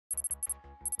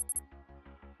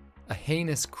A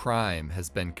heinous crime has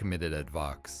been committed at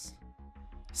Vox.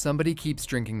 Somebody keeps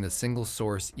drinking the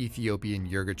single-source Ethiopian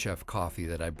Yirgacheffe coffee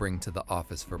that I bring to the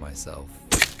office for myself.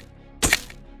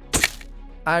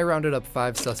 I rounded up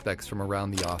 5 suspects from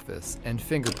around the office and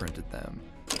fingerprinted them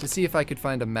to see if I could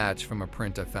find a match from a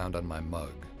print I found on my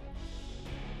mug.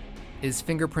 Is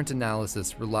fingerprint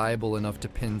analysis reliable enough to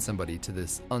pin somebody to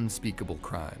this unspeakable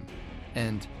crime?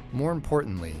 And more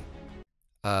importantly,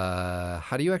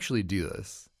 how do you actually do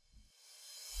this?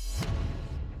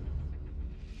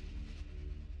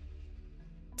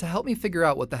 To help me figure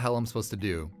out what the hell I'm supposed to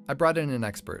do, I brought in an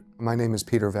expert. My name is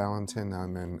Peter Valentin.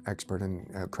 I'm an expert in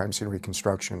crime scene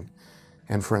reconstruction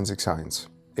and forensic science.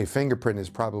 A fingerprint is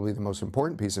probably the most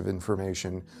important piece of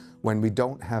information when we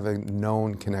don't have a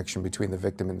known connection between the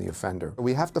victim and the offender.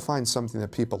 We have to find something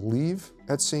that people leave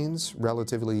at scenes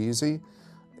relatively easy,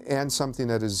 and something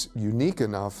that is unique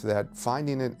enough that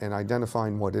finding it and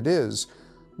identifying what it is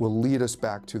will lead us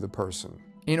back to the person.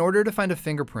 In order to find a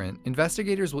fingerprint,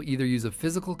 investigators will either use a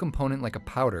physical component like a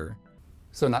powder,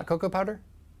 so not cocoa powder?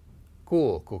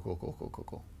 Cool.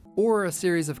 Or a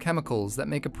series of chemicals that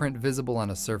make a print visible on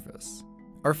a surface.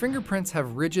 Our fingerprints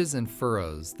have ridges and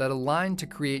furrows that align to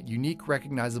create unique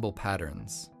recognizable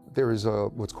patterns. There is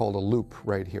what's called a loop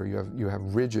right here. You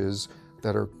have ridges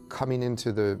that are coming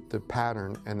into the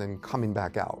pattern and then coming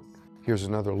back out. Here's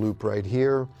another loop right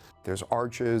here. There's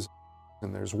arches.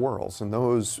 And there's whorls, and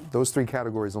those 3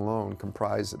 categories alone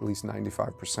comprise at least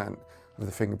 95% of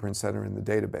the fingerprints that are in the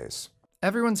database.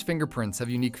 Everyone's fingerprints have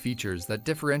unique features that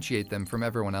differentiate them from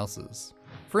everyone else's.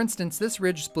 For instance, this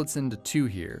ridge splits into 2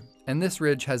 here, and this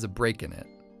ridge has a break in it.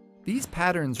 These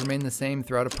patterns remain the same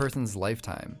throughout a person's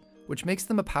lifetime, which makes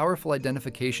them a powerful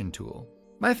identification tool.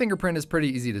 My fingerprint is pretty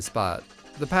easy to spot.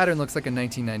 The pattern looks like a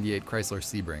 1998 Crysler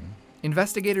Sebring.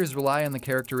 Investigators rely on the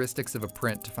characteristics of a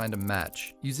print to find a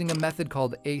match, using a method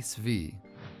called ACE-V.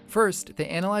 First, they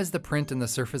analyze the print and the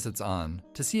surface it's on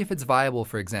to see if it's viable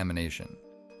for examination.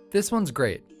 This one's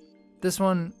great. This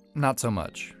one, not so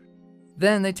much.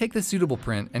 Then they take the suitable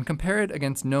print and compare it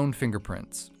against known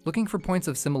fingerprints, looking for points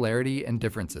of similarity and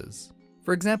differences.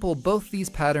 For example, both these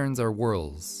patterns are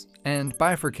whorls, and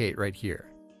bifurcate right here.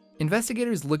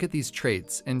 Investigators look at these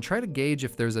traits and try to gauge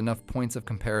if there's enough points of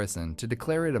comparison to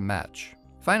declare it a match.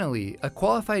 Finally, a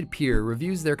qualified peer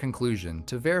reviews their conclusion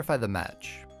to verify the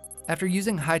match. After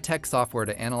using high-tech software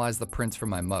to analyze the prints from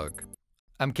my mug,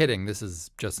 I'm kidding, this is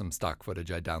just some stock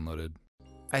footage I downloaded,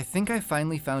 I think I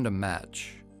finally found a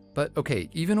match. But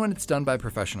okay, even when it's done by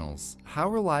professionals, how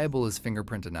reliable is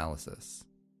fingerprint analysis?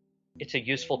 It's a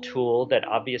useful tool that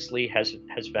obviously has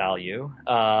value,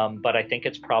 but I think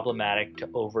it's problematic to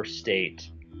overstate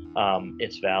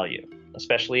its value,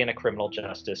 especially in a criminal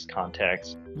justice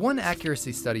context. One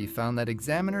accuracy study found that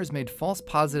examiners made false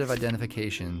positive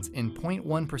identifications in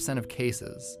 0.1% of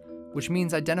cases, which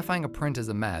means identifying a print as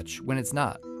a match when it's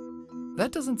not.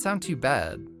 That doesn't sound too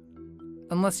bad,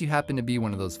 unless you happen to be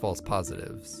one of those false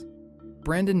positives.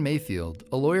 Brandon Mayfield,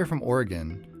 a lawyer from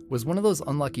Oregon, was one of those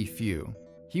unlucky few.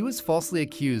 He was falsely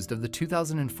accused of the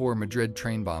 2004 Madrid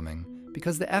train bombing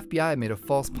because the FBI made a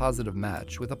false positive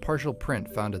match with a partial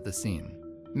print found at the scene.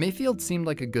 Mayfield seemed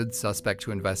like a good suspect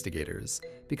to investigators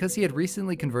because he had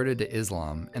recently converted to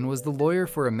Islam and was the lawyer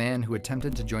for a man who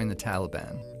attempted to join the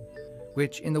Taliban,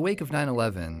 which, in the wake of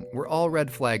 9/11, were all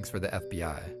red flags for the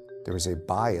FBI. There was a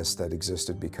bias that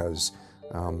existed because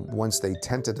once they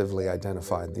tentatively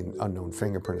identified the unknown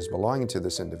fingerprint as belonging to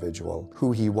this individual,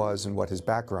 who he was and what his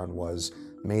background was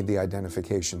made the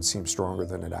identification seem stronger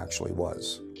than it actually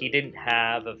was. He didn't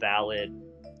have a valid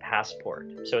passport,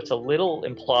 so it's a little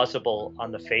implausible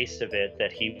on the face of it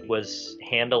that he was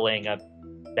handling a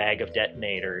bag of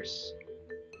detonators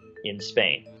in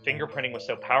Spain. Fingerprinting was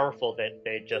so powerful that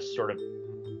they just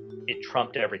it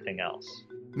trumped everything else.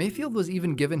 Mayfield was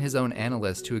even given his own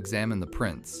analyst to examine the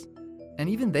prints, and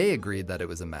even they agreed that it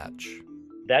was a match.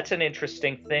 That's an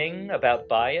interesting thing about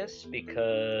bias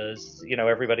because,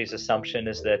 everybody's assumption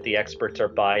is that the experts are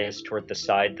biased toward the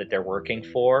side that they're working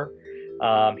for.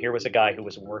 Here was a guy who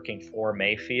was working for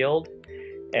Mayfield,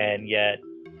 and yet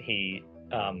he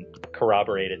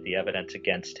corroborated the evidence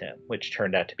against him, which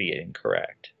turned out to be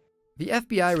incorrect. The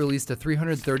FBI released a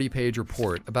 330-page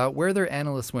report about where their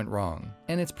analysts went wrong,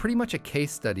 and it's pretty much a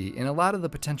case study in a lot of the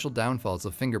potential downfalls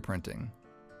of fingerprinting.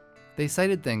 They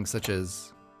cited things such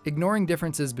as ignoring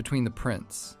differences between the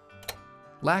prints,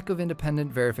 lack of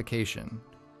independent verification,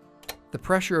 the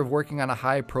pressure of working on a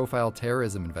high-profile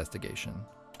terrorism investigation,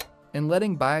 and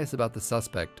letting bias about the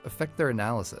suspect affect their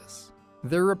analysis.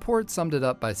 Their report summed it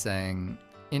up by saying,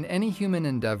 in any human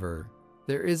endeavor,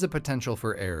 there is a potential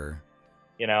for error.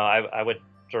 I would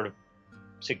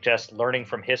suggest learning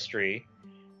from history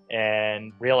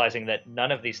and realizing that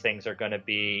none of these things are going to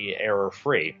be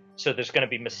error-free. So there's going to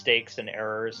be mistakes and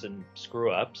errors and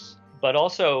screw-ups, but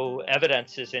also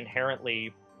evidence is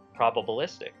inherently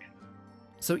probabilistic.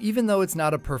 So even though it's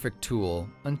not a perfect tool,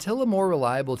 until a more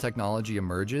reliable technology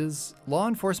emerges, law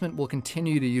enforcement will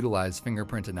continue to utilize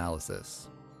fingerprint analysis.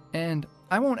 And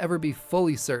I won't ever be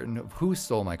fully certain of who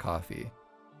stole my coffee,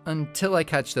 until I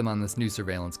catch them on this new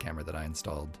surveillance camera that I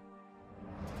installed.